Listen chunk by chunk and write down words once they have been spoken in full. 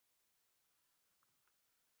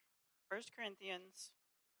1 Corinthians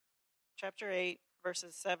chapter 8,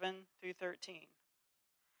 verses 7 through 13.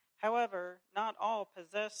 However, not all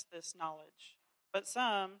possess this knowledge, but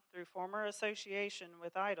some, through former association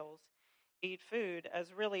with idols, eat food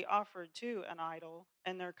as really offered to an idol,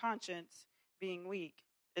 and their conscience, being weak,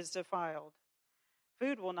 is defiled.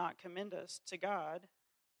 Food will not commend us to God.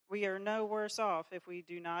 We are no worse off if we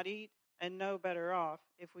do not eat, and no better off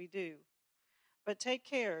if we do. But take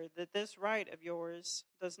care that this right of yours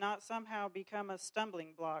does not somehow become a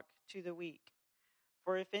stumbling block to the weak.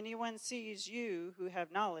 For if anyone sees you who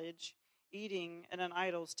have knowledge eating in an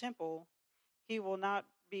idol's temple, will he not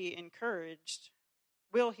be encouraged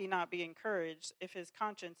if his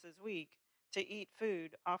conscience is weak to eat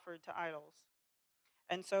food offered to idols?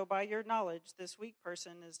 And so by your knowledge this weak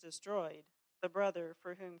person is destroyed, the brother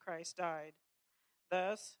for whom Christ died.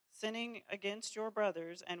 Thus, sinning against your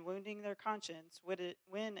brothers and wounding their conscience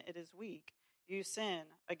when it is weak, you sin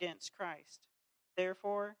against Christ.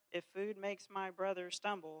 Therefore, if food makes my brother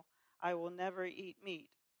stumble, I will never eat meat,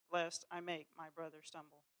 lest I make my brother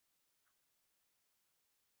stumble.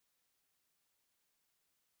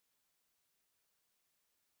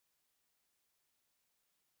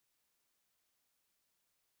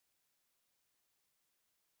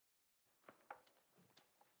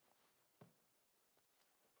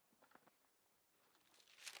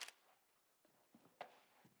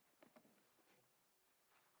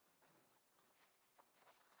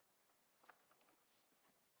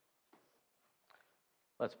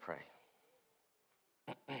 Let's pray.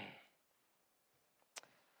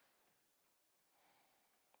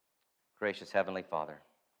 Gracious Heavenly Father,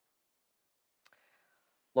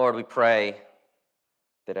 Lord, we pray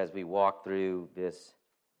that as we walk through this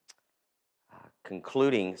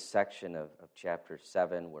concluding section of chapter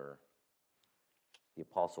 7, where the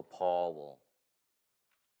Apostle Paul will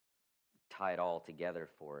tie it all together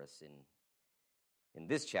for us in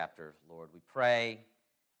this chapter, Lord, we pray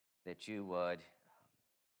that you would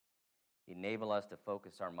enable us to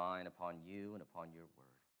focus our mind upon you and upon your word.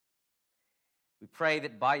 We pray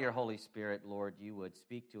that by your Holy Spirit, Lord, you would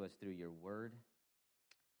speak to us through your word.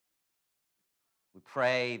 We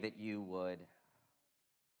pray that you would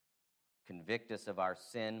convict us of our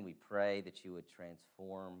sin. We pray that you would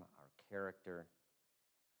transform our character.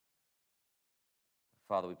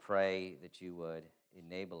 Father, we pray that you would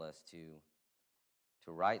enable us to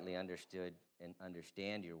rightly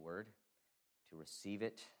understand your word, to receive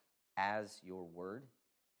it as your word.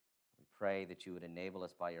 We pray that you would enable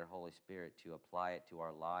us by your Holy Spirit to apply it to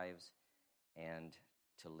our lives and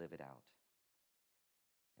to live it out.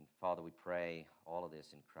 And Father, we pray all of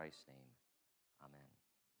this in Christ's name.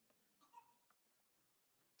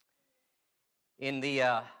 Amen.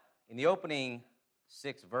 In the opening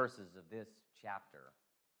 6 verses of this chapter,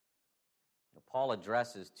 Paul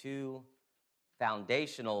addresses two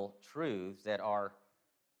foundational truths that are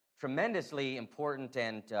tremendously important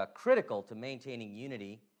and critical to maintaining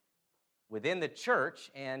unity within the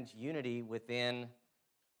church and unity within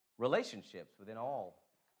relationships, within all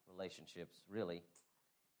relationships, really.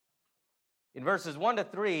 In verses 1 to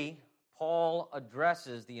 3, Paul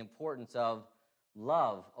addresses the importance of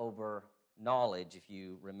love over knowledge, if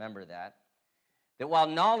you remember that. That while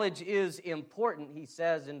knowledge is important, he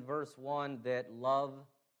says in verse 1 that love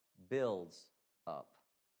builds up.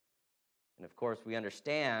 And of course, we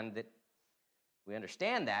understand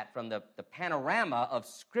that from the panorama of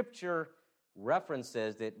Scripture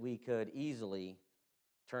references that we could easily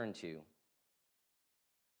turn to.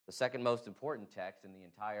 The second most important text in the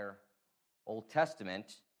entire Old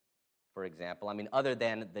Testament, for example, other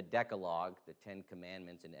than the Decalogue, the 10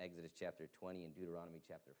 Commandments in Exodus chapter 20 and Deuteronomy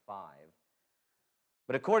chapter 5,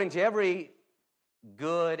 but according to every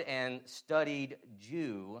good and studied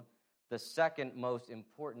Jew, the second most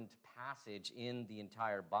important passage in the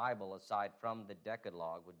entire Bible, aside from the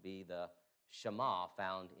Decalogue, would be the Shema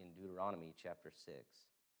found in Deuteronomy chapter 6.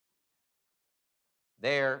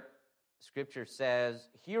 There, Scripture says,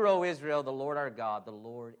 "Hear, O Israel, the Lord our God, the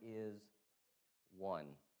Lord is one.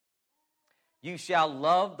 You shall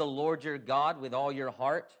love the Lord your God with all your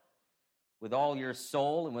heart, with all your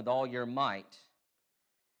soul, and with all your might."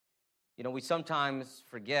 You know, we sometimes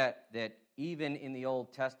forget that even in the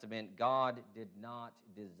Old Testament, God did not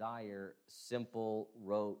desire simple,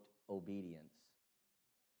 rote obedience.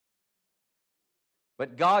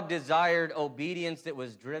 But God desired obedience that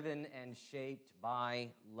was driven and shaped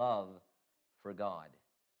by love for God.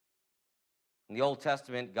 In the Old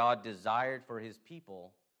Testament, God desired for his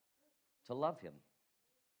people to love him.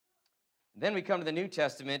 Then we come to the New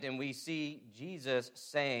Testament and we see Jesus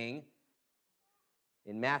saying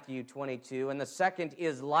in Matthew 22. And the second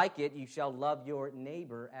is like it, you shall love your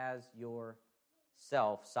neighbor as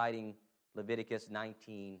yourself, citing Leviticus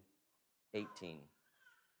 19:18.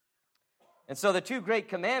 And so the two great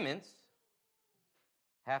commandments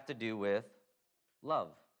have to do with love.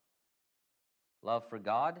 Love for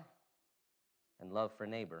God and love for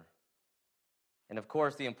neighbor. And of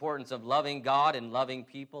course, the importance of loving God and loving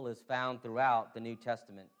people is found throughout the New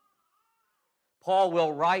Testament. Paul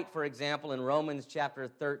will write, for example, in Romans chapter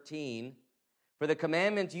 13, for the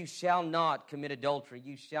commandment, you shall not commit adultery,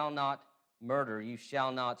 you shall not murder, you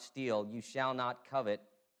shall not steal, you shall not covet,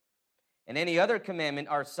 and any other commandment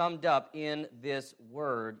are summed up in this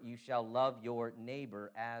word, you shall love your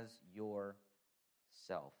neighbor as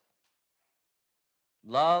yourself.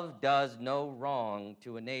 Love does no wrong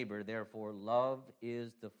to a neighbor, therefore love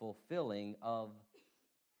is the fulfilling of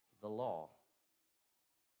the law.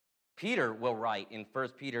 Peter will write in 1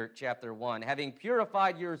 Peter chapter 1, having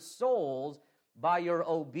purified your souls by your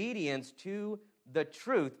obedience to the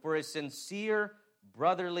truth for a sincere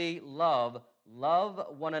brotherly love, love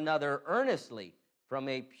one another earnestly from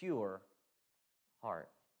a pure heart.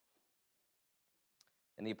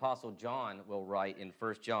 And the Apostle John will write in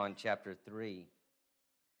 1 John chapter 3,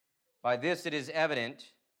 by this it is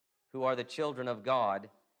evident who are the children of God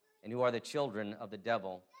and who are the children of the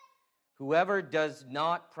devil. Whoever does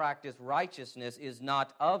not practice righteousness is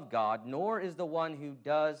not of God, nor is the one who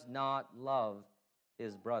does not love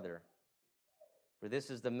his brother. For this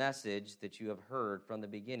is the message that you have heard from the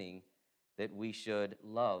beginning, that we should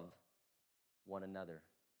love one another.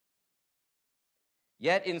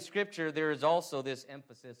 Yet in Scripture there is also this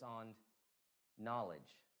emphasis on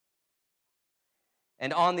knowledge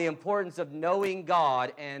and on the importance of knowing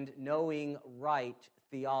God and knowing right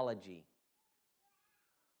theology.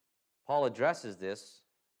 Paul addresses this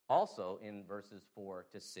also in verses 4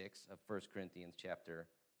 to 6 of 1 Corinthians chapter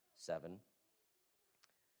 7.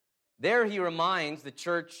 There he reminds the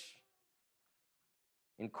church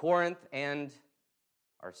in Corinth and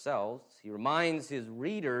ourselves, he reminds his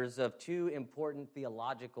readers of two important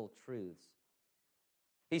theological truths.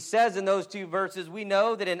 He says in those two verses, we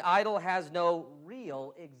know that an idol has no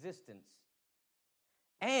real existence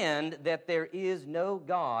and that there is no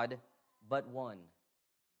God but one.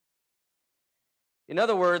 In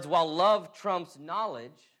other words, while love trumps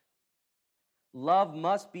knowledge, love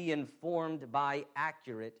must be informed by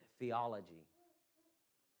accurate theology.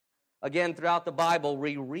 Again, throughout the Bible,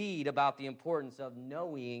 we read about the importance of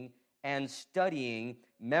knowing and studying,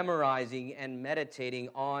 memorizing and meditating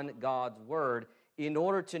on God's Word in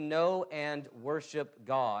order to know and worship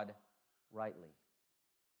God rightly.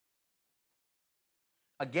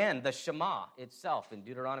 Again, the Shema itself in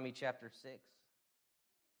Deuteronomy chapter 6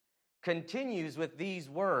 continues with these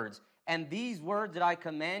words, and these words that I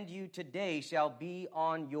command you today shall be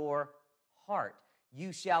on your heart.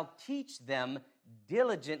 You shall teach them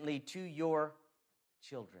diligently to your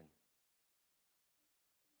children.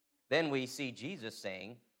 Then we see Jesus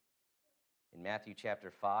saying in Matthew chapter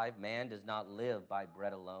 5, man does not live by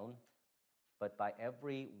bread alone, but by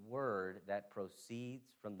every word that proceeds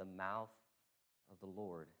from the mouth of the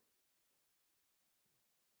Lord.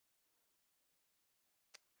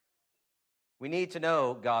 We need to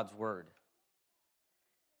know God's word.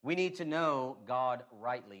 We need to know God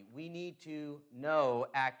rightly. We need to know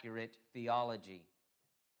accurate theology.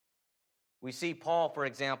 We see Paul, for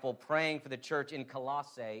example, praying for the church in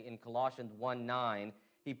Colossae in Colossians 1:9.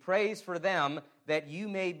 He prays for them that you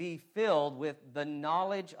may be filled with the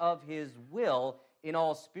knowledge of his will in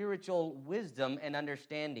all spiritual wisdom and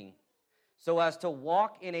understanding, so as to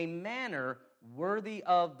walk in a manner worthy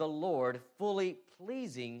of the Lord, fully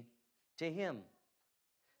pleasing to him,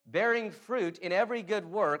 bearing fruit in every good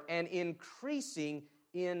work and increasing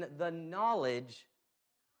in the knowledge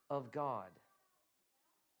of God.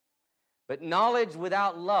 But knowledge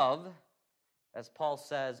without love, as Paul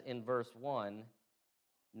says in verse 1,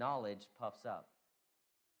 knowledge puffs up.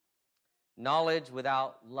 Knowledge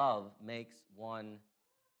without love makes one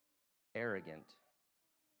arrogant.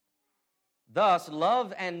 Thus,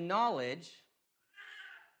 love and knowledge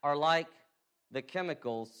are like the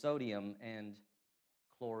chemicals sodium and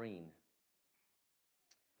chlorine.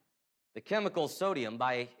 The chemical sodium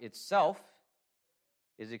by itself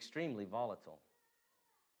is extremely volatile,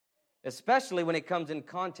 especially when it comes in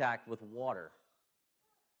contact with water.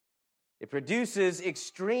 It produces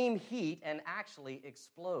extreme heat and actually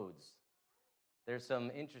explodes. There's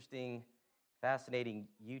some interesting, fascinating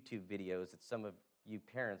YouTube videos that some of you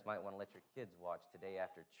parents might want to let your kids watch today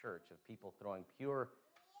after church of people throwing pure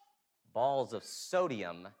balls of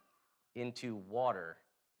sodium into water.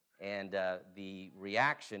 And the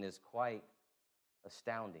reaction is quite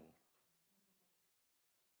astounding.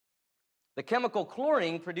 The chemical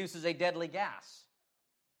chlorine produces a deadly gas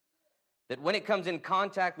that when it comes in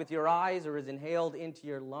contact with your eyes or is inhaled into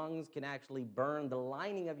your lungs can actually burn the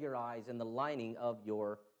lining of your eyes and the lining of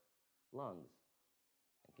your lungs.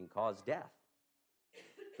 It can cause death.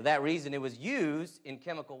 For that reason, it was used in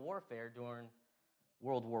chemical warfare during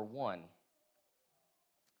World War I.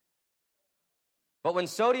 But when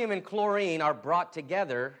sodium and chlorine are brought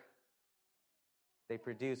together, they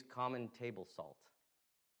produce common table salt.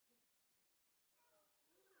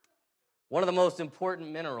 One of the most important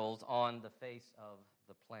minerals on the face of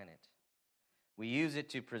the planet. We use it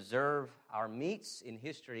to preserve our meats. In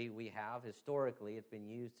history, historically, it's been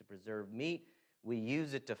used to preserve meat. We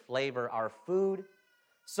use it to flavor our food.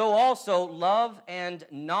 So also, love and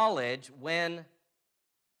knowledge, when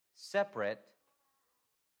separate,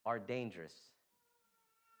 are dangerous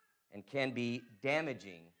and can be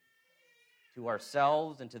damaging to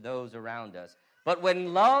ourselves and to those around us. But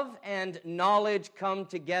when love and knowledge come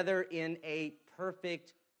together in a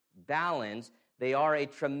perfect balance, they are a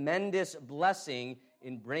tremendous blessing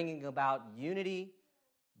in bringing about unity,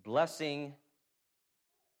 blessing,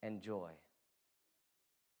 and joy.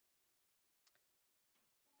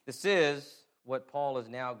 This is what Paul is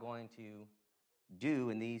now going to do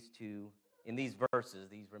in these verses,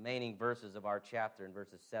 these remaining verses of our chapter in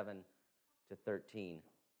verses 7 to 13.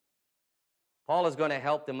 Paul is going to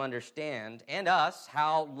help them understand, and us,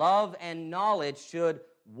 how love and knowledge should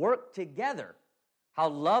work together. How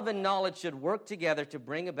love and knowledge should work together to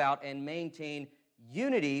bring about and maintain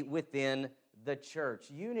unity within the church,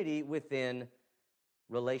 unity within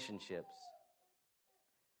relationships.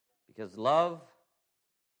 Because love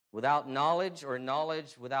without knowledge or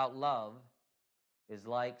knowledge without love is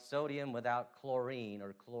like sodium without chlorine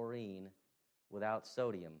or chlorine without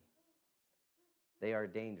sodium. They are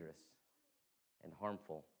dangerous and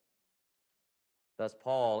harmful. Thus,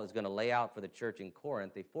 Paul is going to lay out for the church in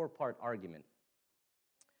Corinth a four-part argument.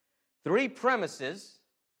 Three premises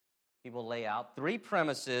he will lay out, three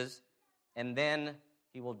premises, and then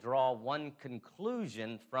he will draw one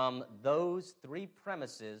conclusion from those three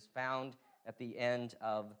premises found at the end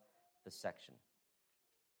of the section.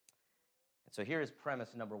 And so here is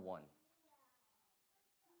premise number one.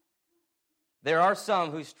 There are some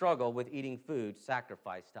who struggle with eating food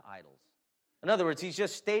sacrificed to idols. In other words, he's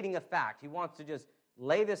just stating a fact. He wants to just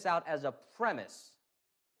lay this out as a premise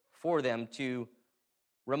for them to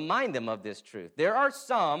remind them of this truth. There are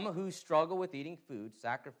some who struggle with eating food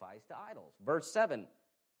sacrificed to idols. Verse 7.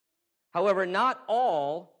 However, not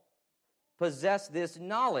all possess this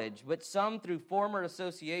knowledge, but some through former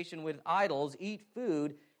association with idols eat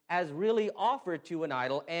food as really offered to an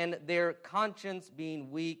idol, and their conscience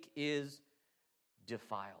being weak is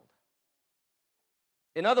defiled.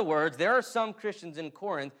 In other words, there are some Christians in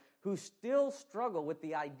Corinth who still struggle with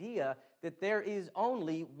the idea that there is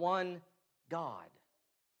only one God.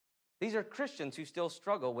 These are Christians who still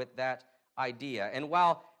struggle with that idea. And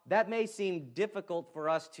while that may seem difficult for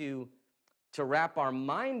us to wrap our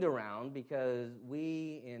mind around, because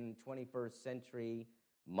we in 21st century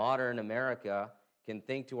modern America can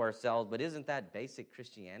think to ourselves, but isn't that basic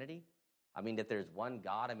Christianity? I mean, that there's one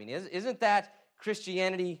God. I mean, isn't that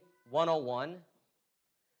Christianity 101?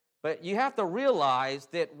 But you have to realize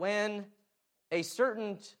that when a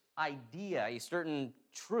certain idea, a certain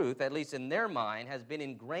truth, at least in their mind, has been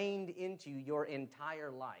ingrained into your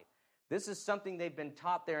entire life, this is something they've been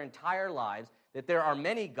taught their entire lives, that there are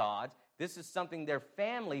many gods. This is something their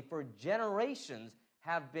family for generations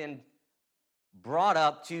have been brought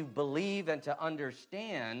up to believe and to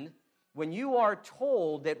understand. When you are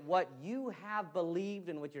told that what you have believed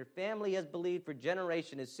and what your family has believed for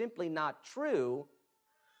generation is simply not true,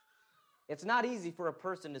 it's not easy for a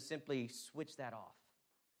person to simply switch that off.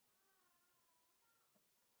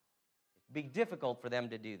 It'd be difficult for them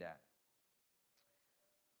to do that.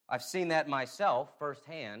 I've seen that myself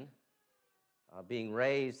firsthand, being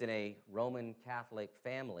raised in a Roman Catholic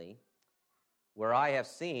family, where I have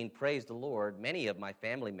seen, praise the Lord, many of my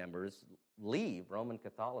family members leave Roman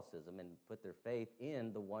Catholicism and put their faith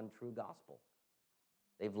in the one true gospel.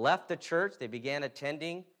 They've left the church. They began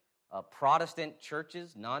attending Protestant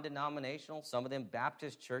churches, non-denominational, some of them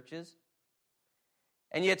Baptist churches.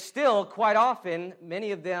 And yet still, quite often,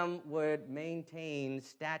 many of them would maintain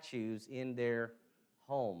statues in their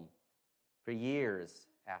home for years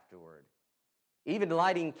afterward, even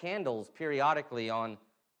lighting candles periodically on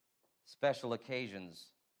special occasions.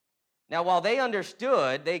 Now, while they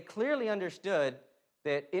clearly understood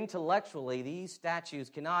that intellectually these statues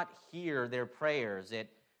cannot hear their prayers,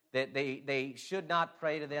 that they should not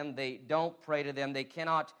pray to them, they don't pray to them, they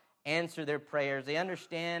cannot answer their prayers. They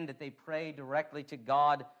understand that they pray directly to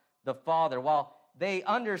God the Father. While they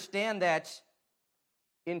understand that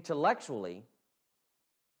intellectually,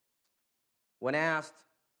 when asked,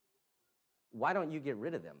 why don't you get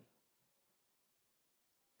rid of them?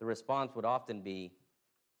 The response would often be,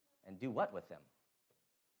 and do what with them?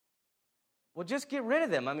 Well, just get rid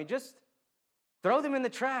of them. I mean, just throw them in the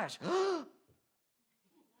trash.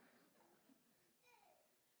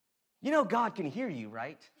 You know God can hear you,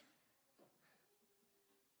 right?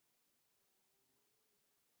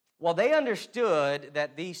 Well, they understood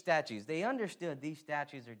these statues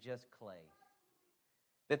are just clay.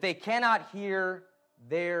 That they cannot hear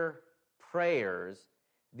their prayers.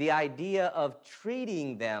 The idea of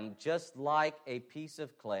treating them just like a piece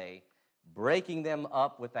of clay, breaking them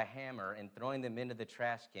up with a hammer and throwing them into the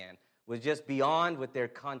trash can was just beyond what their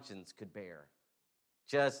conscience could bear.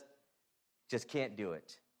 Just can't do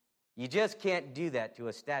it. You just can't do that to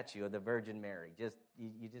a statue of the Virgin Mary.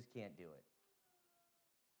 You just can't do it.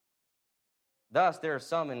 Thus, there are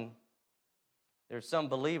some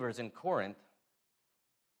believers in Corinth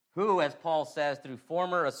who, as Paul says, through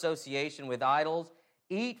former association with idols,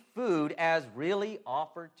 eat food as really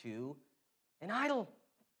offered to an idol.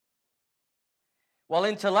 While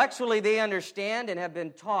intellectually they understand and have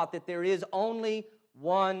been taught that there is only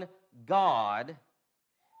one God,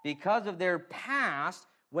 because of their past,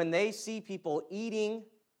 when they see people eating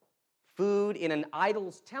food in an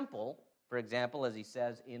idol's temple, for example, as he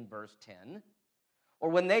says in verse 10, or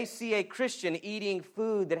when they see a Christian eating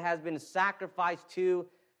food that has been sacrificed to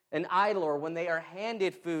an idol, or when they are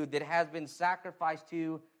handed food that has been sacrificed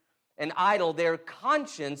to an idol, their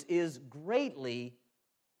conscience is greatly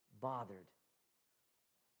bothered.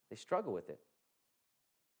 They struggle with it.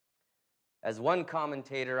 As one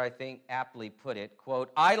commentator, I think, aptly put it,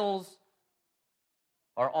 quote, idols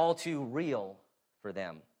are all too real for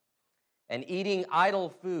them, and eating idol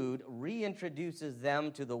food reintroduces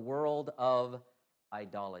them to the world of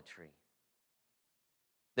idolatry.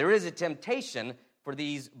 There is a temptation for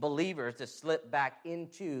these believers to slip back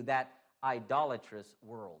into that idolatrous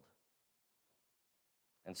world.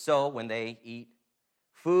 And so when they eat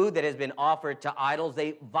food that has been offered to idols,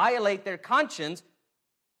 they violate their conscience,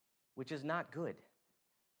 which is not good.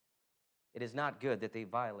 It is not good that they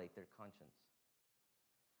violate their conscience.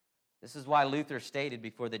 This is why Luther stated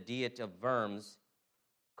before the Diet of Worms,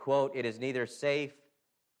 quote, it is neither safe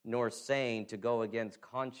nor sane to go against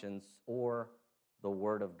conscience or the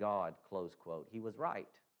Word of God, close quote. He was right.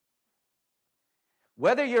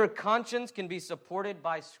 Whether your conscience can be supported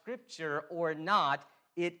by Scripture or not,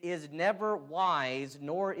 it is never wise,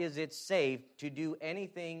 nor is it safe to do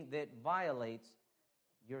anything that violates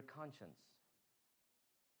your conscience.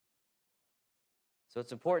 So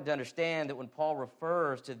it's important to understand that when Paul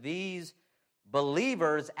refers to these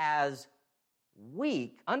believers as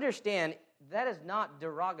weak, understand that is not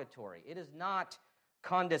derogatory. It is not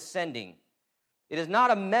condescending. It is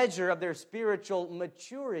not a measure of their spiritual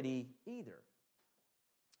maturity either.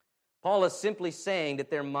 Paul is simply saying that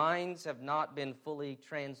their minds have not been fully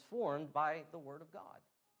transformed by the Word of God.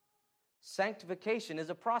 Sanctification is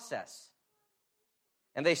a process.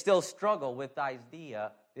 And they still struggle with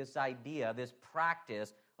this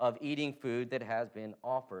practice of eating food that has been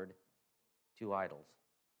offered to idols.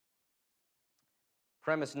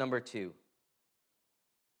 Premise number 2.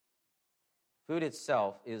 Food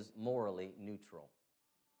itself is morally neutral.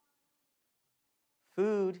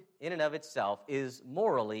 Food in and of itself is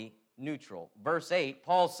morally neutral. Verse 8,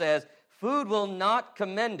 Paul says, food will not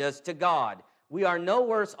commend us to God. We are no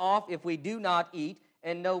worse off if we do not eat,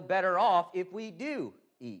 and no better off if we do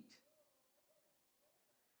eat.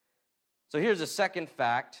 So here's a second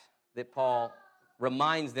fact that Paul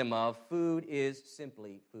reminds them of. Food is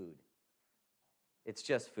simply food. It's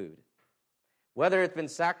just food, whether it's been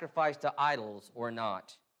sacrificed to idols or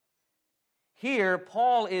not. Here,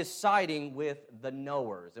 Paul is siding with the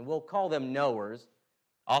knowers, and we'll call them knowers.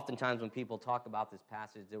 Oftentimes when people talk about this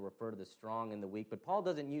passage, they'll refer to the strong and the weak, but Paul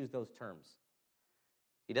doesn't use those terms.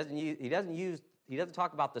 He doesn't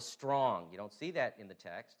talk about the strong. You don't see that in the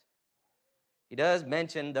text. He does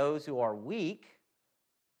mention those who are weak.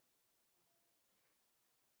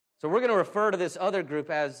 So we're going to refer to this other group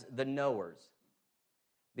as the knowers.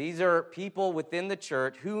 These are people within the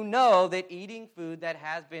church who know that eating food that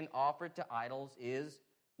has been offered to idols is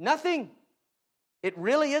nothing. It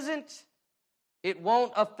really isn't. It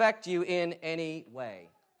won't affect you in any way.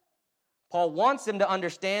 Paul wants them to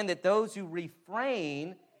understand that those who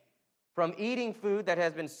refrain from eating food that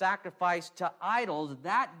has been sacrificed to idols,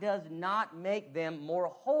 that does not make them more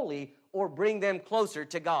holy or bring them closer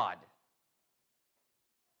to God.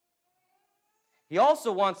 He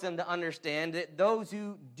also wants them to understand that those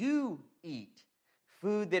who do eat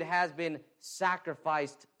food that has been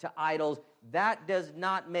sacrificed to idols, that does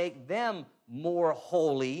not make them more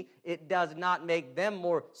holy. It does not make them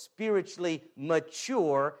more spiritually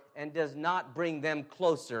mature and does not bring them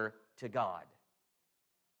closer to God.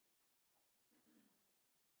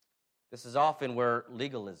 This is often where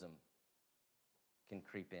legalism can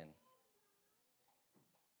creep in.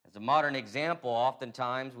 As a modern example,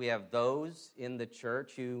 oftentimes we have those in the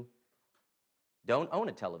church who don't own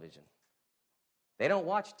a television. They don't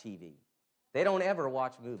watch TV. They don't ever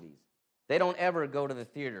watch movies. They don't ever go to the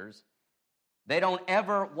theaters. They don't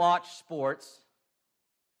ever watch sports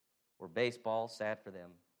or baseball, sad for them.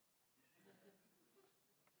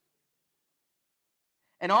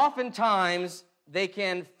 And oftentimes they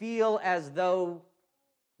can feel as though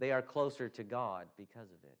they are closer to God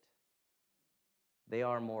because of it. They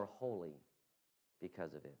are more holy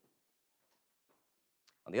because of it.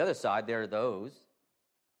 On the other side, there are those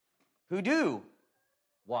who do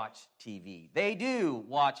watch TV. They do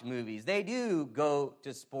watch movies. They do go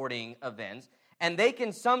to sporting events. And they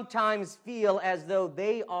can sometimes feel as though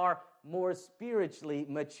they are more spiritually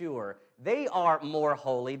mature. They are more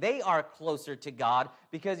holy. They are closer to God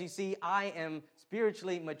because, you see, I am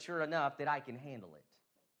spiritually mature enough that I can handle it.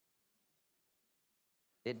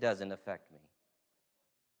 It doesn't affect me.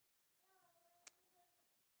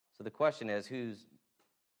 So the question is, who's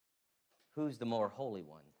the more holy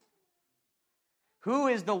one? Who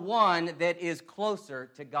is the one that is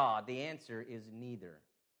closer to God? The answer is neither.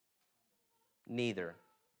 Neither.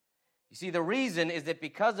 You see, the reason is that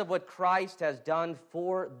because of what Christ has done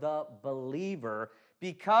for the believer,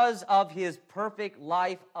 because of his perfect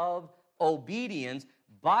life of obedience,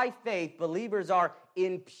 by faith, believers are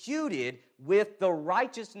imputed with the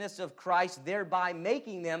righteousness of Christ, thereby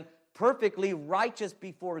making them perfectly righteous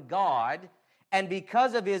before God. And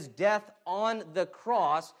because of his death on the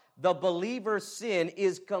cross, the believer's sin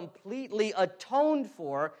is completely atoned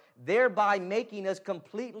for, thereby making us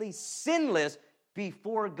completely sinless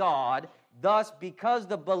before God. Thus, because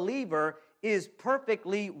the believer is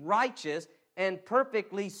perfectly righteous and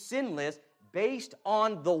perfectly sinless based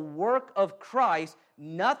on the work of Christ,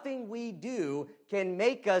 nothing we do can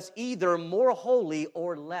make us either more holy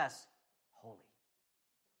or less holy.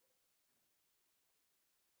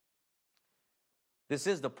 This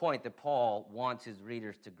is the point that Paul wants his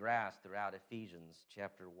readers to grasp throughout Ephesians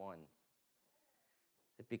chapter 1.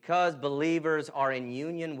 That because believers are in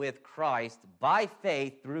union with Christ by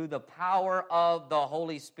faith through the power of the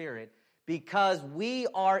Holy Spirit, because we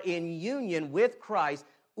are in union with Christ,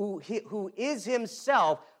 who is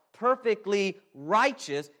himself perfectly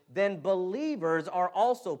righteous, then believers are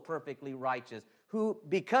also perfectly righteous. Who,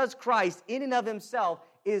 because Christ in and of himself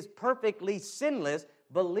is perfectly sinless,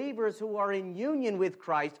 believers who are in union with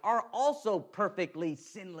Christ are also perfectly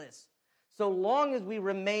sinless. So long as we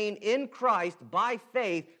remain in Christ by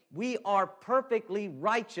faith, we are perfectly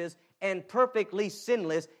righteous and perfectly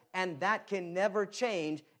sinless, and that can never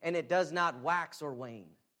change, and it does not wax or wane.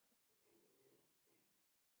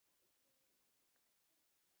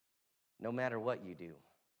 No matter what you do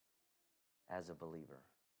as a believer,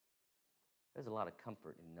 there's a lot of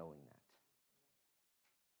comfort in knowing that.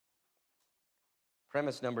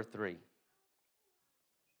 Premise number 3.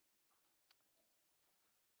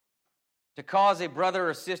 To cause a brother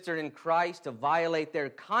or sister in Christ to violate their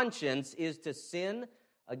conscience is to sin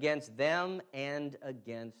against them and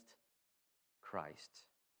against Christ.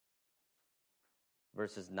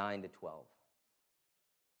 Verses 9 to 12.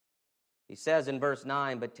 He says in verse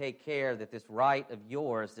 9, "But take care that this right of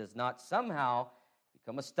yours does not somehow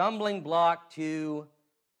become a stumbling block to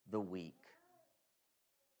the weak."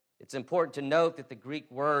 It's important to note that the Greek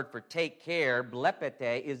word for take care,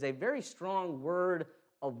 blepete, is a very strong word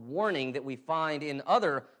of warning that we find in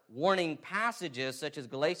other warning passages, such as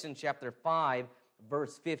Galatians chapter 5,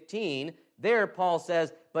 verse 15. There, Paul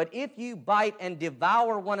says, "But if you bite and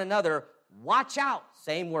devour one another, watch out,"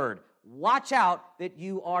 same word, "watch out that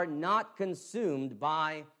you are not consumed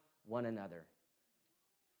by one another."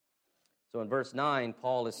 So in verse 9,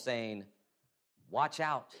 Paul is saying, watch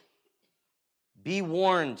out. Be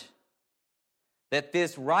warned that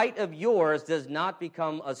this right of yours does not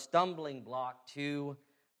become a stumbling block to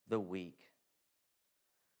the weak.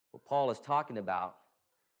 What Paul is talking about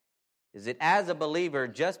is that as a believer,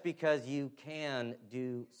 just because you can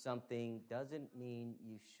do something doesn't mean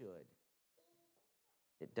you should.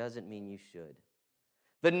 It doesn't mean you should.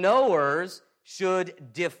 The knowers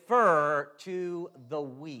should defer to the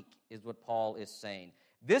weak, is what Paul is saying.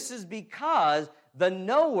 This is because the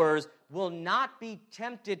knowers will not be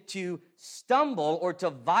tempted to stumble or to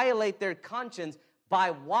violate their conscience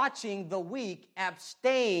by watching the weak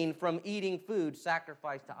abstain from eating food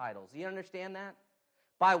sacrificed to idols. Do you understand that?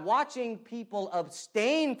 By watching people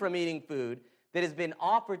abstain from eating food that has been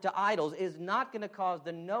offered to idols is not going to cause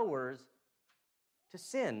the knowers to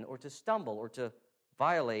sin or to stumble or to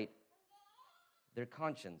violate their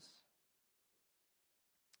conscience.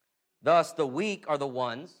 Thus, the weak are the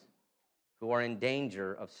ones who are in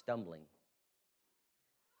danger of stumbling.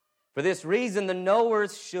 For this reason, the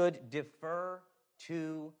knowers should defer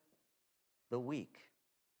to the weak.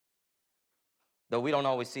 Though we don't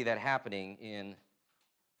always see that happening in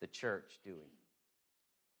the church, do we?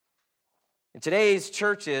 In today's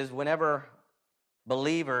churches, whenever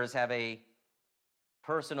believers have a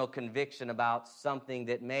personal conviction about something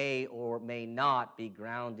that may or may not be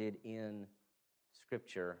grounded in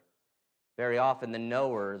Scripture, very often the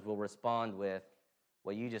knowers will respond with,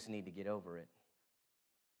 well, you just need to get over it.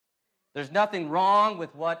 There's nothing wrong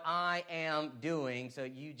with what I am doing, so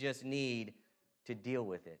you just need to deal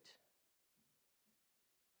with it.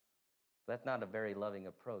 That's not a very loving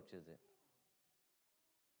approach, is it?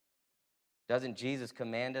 Doesn't Jesus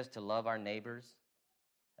command us to love our neighbors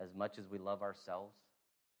as much as we love ourselves?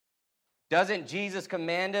 Doesn't Jesus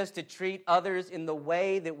command us to treat others in the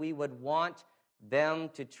way that we would want them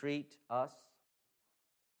to treat us?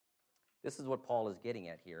 This is what Paul is getting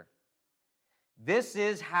at here. This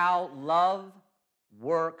is how love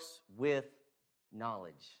works with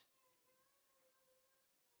knowledge.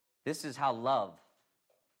 This is how love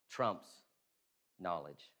trumps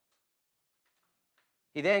knowledge.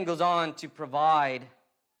 He then goes on to provide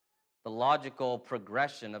the logical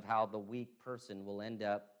progression of how the weak person will end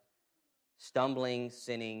up stumbling,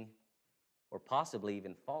 sinning, or possibly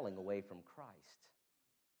even falling away from Christ.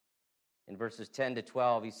 In verses 10 to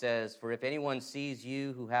 12, he says, "For if anyone sees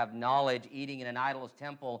you who have knowledge eating in an idol's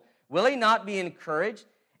temple, will he not be encouraged?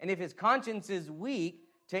 And if his conscience is weak,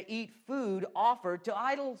 to eat food offered to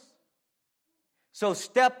idols?" So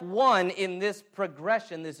step one in this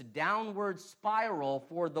progression, this downward spiral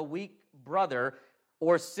for the weak brother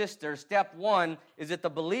or sister, step one is that the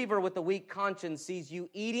believer with the weak conscience sees you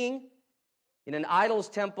eating in an idol's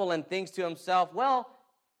temple and thinks to himself, well,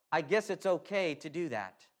 I guess it's okay to do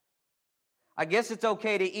that. I guess it's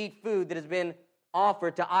okay to eat food that has been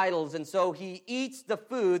offered to idols. And so he eats the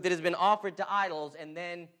food that has been offered to idols, and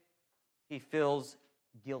then he feels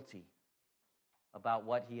guilty about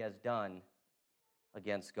what he has done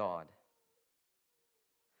against God.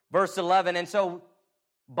 Verse 11, "And so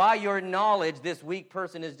by your knowledge this weak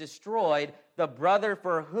person is destroyed, the brother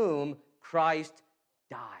for whom Christ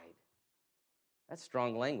died." That's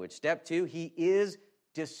strong language. Step two, he is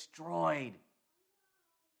destroyed.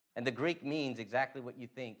 And the Greek means exactly what you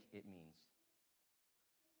think it means.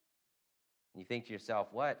 You think to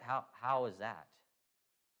yourself, what? How is that?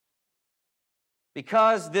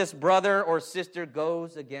 Because this brother or sister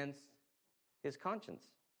goes against his conscience.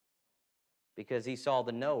 Because he saw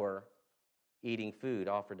the knower eating food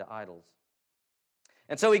offered to idols.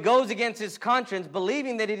 And so he goes against his conscience,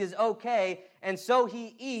 believing that it is okay, and so he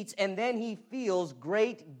eats, and then he feels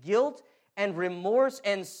great guilt and remorse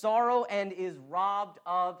and sorrow and is robbed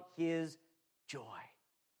of his joy.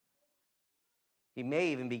 He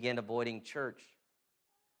may even begin avoiding church,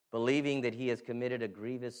 believing that he has committed a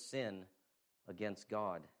grievous sin against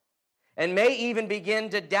God, and may even begin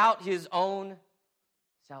to doubt his own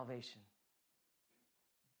salvation.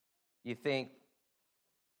 You think,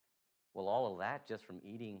 well, all of that just from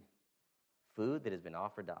eating food that has been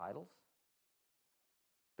offered to idols?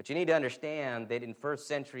 But you need to understand that in first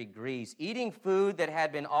century Greece, eating food that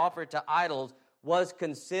had been offered to idols was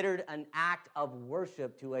considered an act of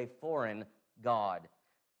worship to a foreign god.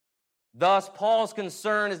 Thus, Paul's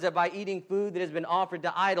concern is that by eating food that has been offered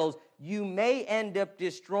to idols, you may end up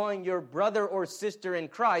destroying your brother or sister in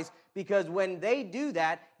Christ, because when they do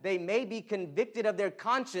that, they may be convicted of their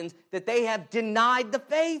conscience that they have denied the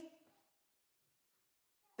faith.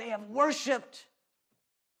 They have worshiped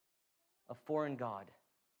a foreign god.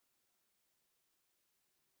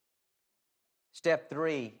 Step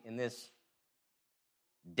 3 in this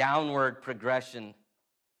downward progression,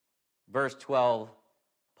 verse 12,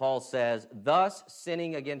 Paul says, "Thus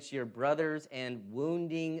sinning against your brothers and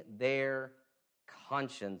wounding their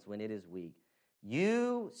conscience when it is weak,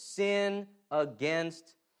 you sin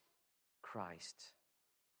against Christ."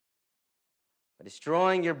 By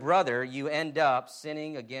destroying your brother, you end up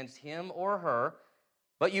sinning against him or her,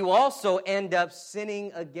 but you also end up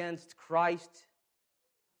sinning against Christ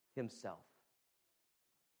himself.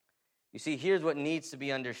 You see, here's what needs to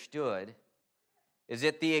be understood, Is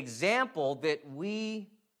it the example that we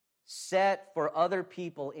set for other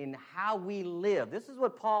people in how we live? This is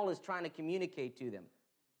what Paul is trying to communicate to them.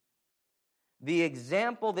 The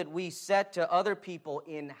example that we set to other people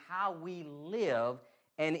in how we live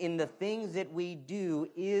and in the things that we do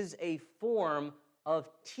is a form of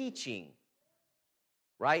teaching,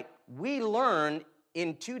 right? We learn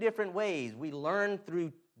in two different ways. We learn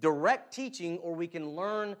through direct teaching, or we can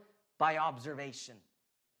learn by observation,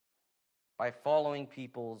 by following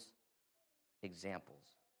people's examples.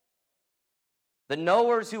 The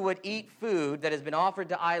knowers who would eat food that has been offered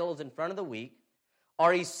to idols in front of the weak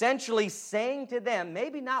are essentially saying to them,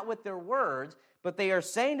 maybe not with their words, but they are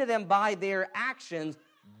saying to them by their actions,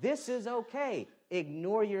 this is okay.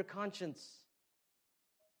 Ignore your conscience.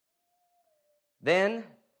 Then,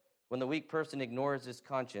 when the weak person ignores his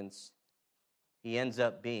conscience, he ends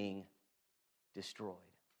up being destroyed.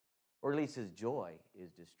 Or at least his joy is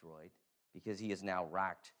destroyed because he is now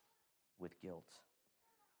racked with guilt.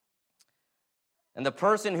 And the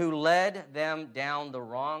person who led them down the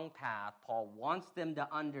wrong path, Paul wants them to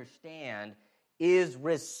understand, is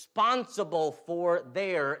responsible for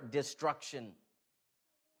their destruction.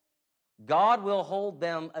 God will hold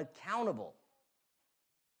them accountable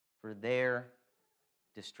for their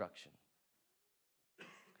destruction.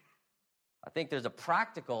 I think there's a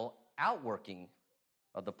practical outworking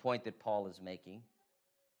of the point that Paul is making.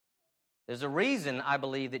 There's a reason, I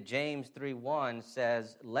believe, that James 3:1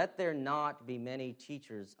 says, "Let there not be many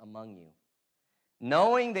teachers among you,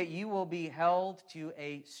 knowing that you will be held to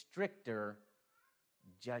a stricter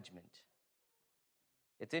judgment."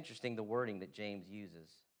 It's interesting the wording that James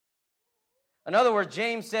uses. In other words,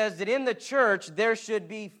 James says that in the church there should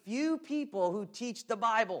be few people who teach the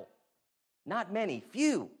Bible. Not many,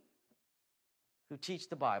 few who teach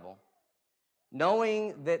the Bible,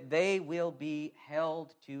 knowing that they will be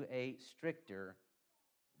held to a stricter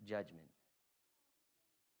judgment.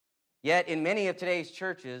 Yet, in many of today's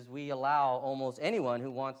churches, we allow almost anyone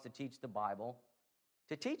who wants to teach the Bible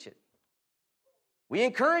to teach it. We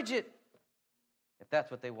encourage it, if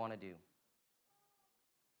that's what they want to do.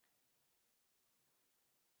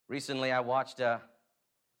 Recently, I watched a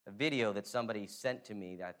video that somebody sent to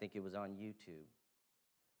me, I think it was on YouTube,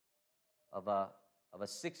 of a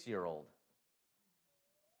 6-year-old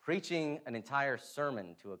preaching an entire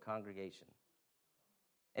sermon to a congregation.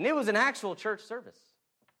 And it was an actual church service.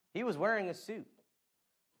 He was wearing a suit.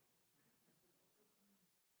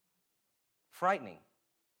 Frightening.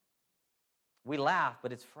 We laugh,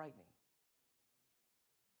 but it's frightening.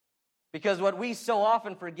 Because what we so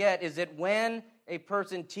often forget is that when a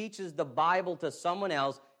person teaches the Bible to someone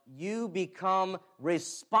else, you become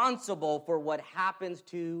responsible for what happens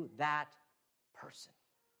to that person.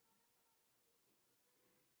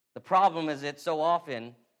 The problem is that so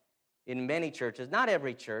often in many churches, not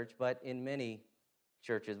every church, but in many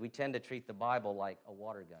churches, we tend to treat the Bible like a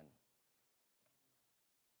water gun.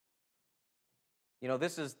 You know,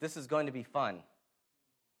 this is going to be fun.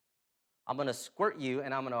 I'm going to squirt you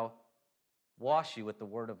and I'm going to wash you with the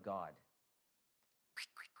Word of God.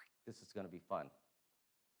 This is going to be fun.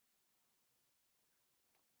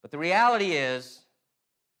 But the reality is,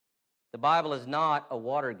 the Bible is not a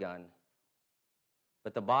water gun,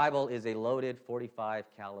 but the Bible is a loaded .45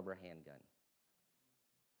 caliber handgun.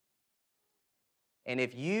 And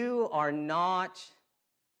if you are not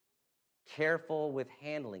careful with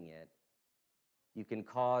handling it, you can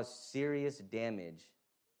cause serious damage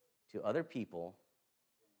to other people,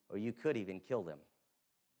 or you could even kill them.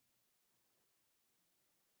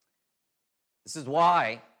 This is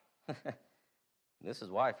why,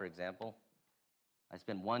 for example, I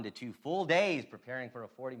spend 1 to 2 full days preparing for a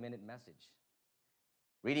 40-minute message,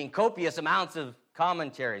 reading copious amounts of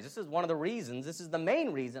commentaries. This is one of the reasons, this is the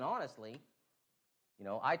main reason, honestly,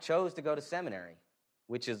 I chose to go to seminary,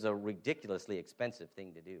 which is a ridiculously expensive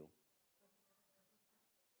thing to do.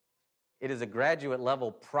 It is a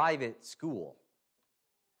graduate-level private school,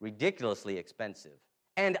 ridiculously expensive,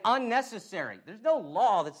 and unnecessary. There's no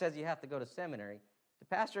law that says you have to go to seminary to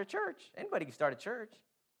pastor a church. Anybody can start a church.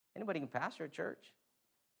 Anybody can pastor a church.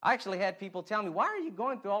 I actually had people tell me, why are you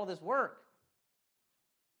going through all of this work?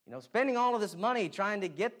 Spending all of this money trying to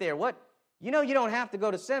get there. You don't have to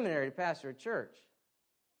go to seminary to pastor a church.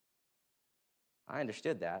 I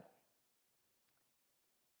understood that.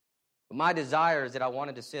 But my desire is that I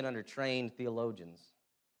wanted to sit under trained theologians.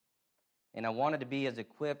 And I wanted to be as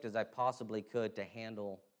equipped as I possibly could to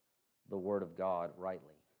handle the Word of God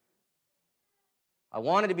rightly. I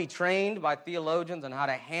wanted to be trained by theologians on how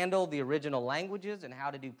to handle the original languages and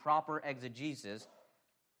how to do proper exegesis.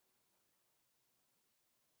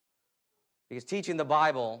 Because teaching the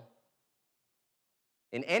Bible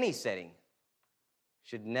in any setting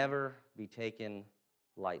should never be taken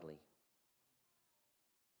lightly.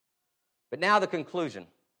 But now the conclusion.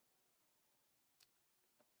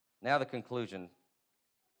 Now the conclusion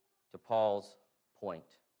to Paul's point.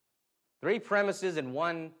 3 premises and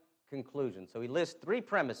 1 conclusion. So he lists 3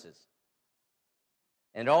 premises.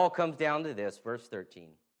 And it all comes down to this, verse 13.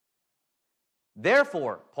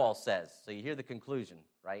 Therefore, Paul says, so you hear the conclusion,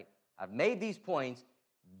 right? I've made these points,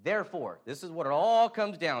 therefore, this is what it all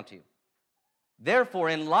comes down to. Therefore,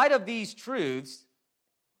 in light of these truths,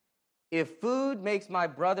 if food makes my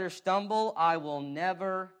brother stumble, I will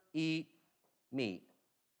never eat meat,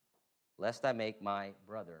 lest I make my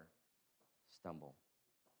brother stumble.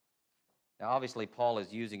 Now, obviously, Paul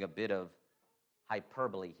is using a bit of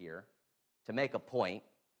hyperbole here to make a point,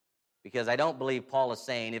 because I don't believe Paul is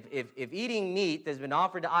saying, if eating meat that's been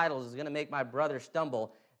offered to idols is going to make my brother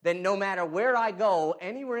stumble, then no matter where I go,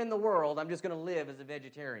 anywhere in the world, I'm just going to live as a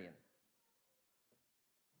vegetarian.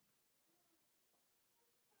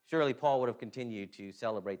 Surely Paul would have continued to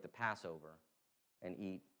celebrate the Passover and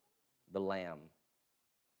eat the lamb.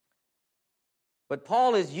 But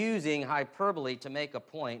Paul is using hyperbole to make a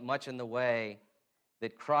point, much in the way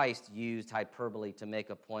that Christ used hyperbole to make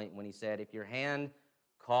a point when he said, if your hand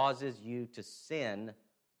causes you to sin,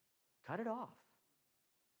 cut it off.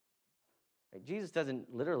 Right? Jesus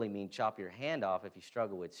doesn't literally mean chop your hand off if you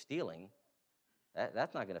struggle with stealing.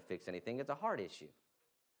 That's not going to fix anything. It's a heart issue.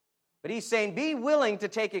 But he's saying be willing to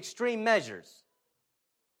take extreme measures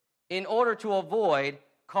in order to avoid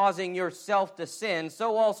causing yourself to sin.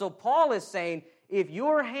 So also Paul is saying if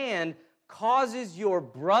your hand causes your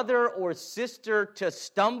brother or sister to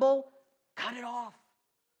stumble, cut it off.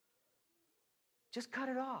 Just cut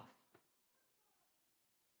it off.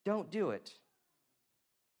 Don't do it.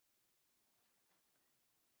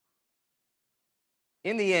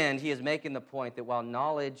 In the end, he is making the point that while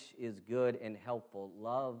knowledge is good and helpful,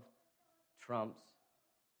 love trumps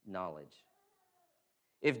knowledge.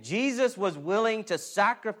 If Jesus was willing to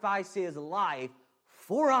sacrifice his life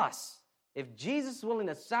for us, if Jesus is willing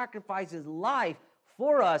to sacrifice his life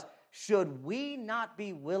for us, should we not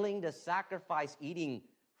be willing to sacrifice eating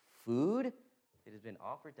food that has been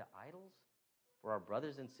offered to idols for our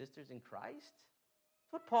brothers and sisters in Christ?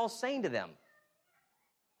 That's what Paul's saying to them.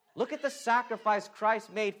 Look at the sacrifice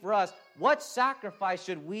Christ made for us. What sacrifice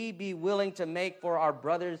should we be willing to make for our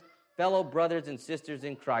fellow brothers and sisters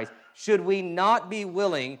in Christ? Should we not be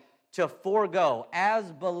willing to forego,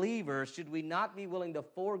 as believers, should we not be willing to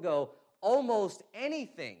forego almost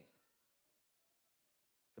anything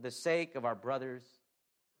for the sake of our brother's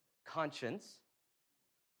conscience,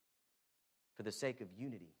 for the sake of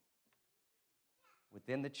unity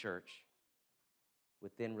within the church,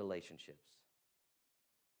 within relationships?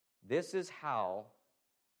 This is how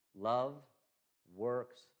love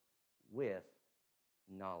works with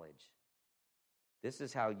knowledge. This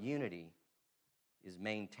is how unity is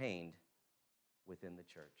maintained within the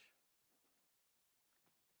church.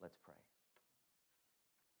 Let's pray.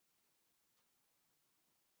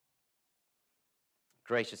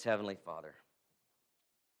 Gracious Heavenly Father,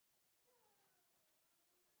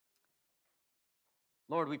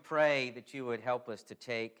 Lord, we pray that you would help us to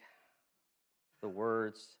take the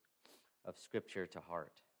words of Scripture to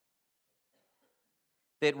heart.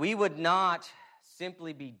 That we would not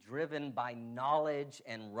simply be driven by knowledge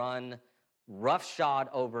and run roughshod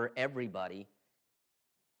over everybody,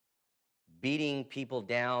 beating people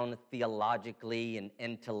down theologically and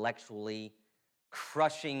intellectually,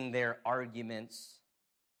 crushing their arguments.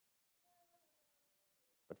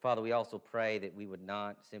 But Father, we also pray that we would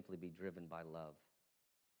not simply be driven by love.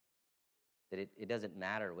 That it doesn't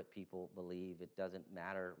matter what people believe. It doesn't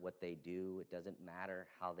matter what they do. It doesn't matter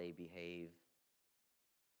how they behave.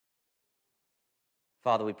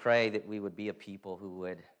 Father, we pray that we would be a people who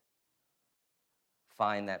would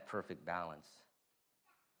find that perfect balance,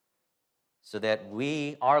 so that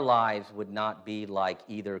our lives would not be like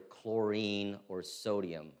either chlorine or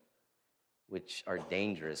sodium, which are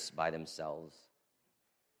dangerous by themselves.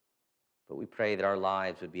 But we pray that our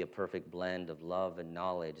lives would be a perfect blend of love and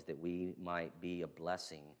knowledge, that we might be a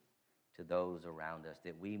blessing to those around us,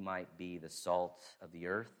 that we might be the salt of the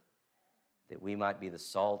earth, that we might be the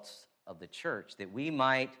salt of the church, that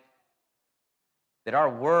our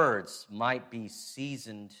words might be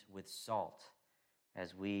seasoned with salt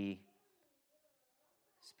as we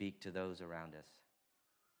speak to those around us.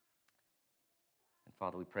 And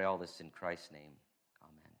Father, we pray all this in Christ's name.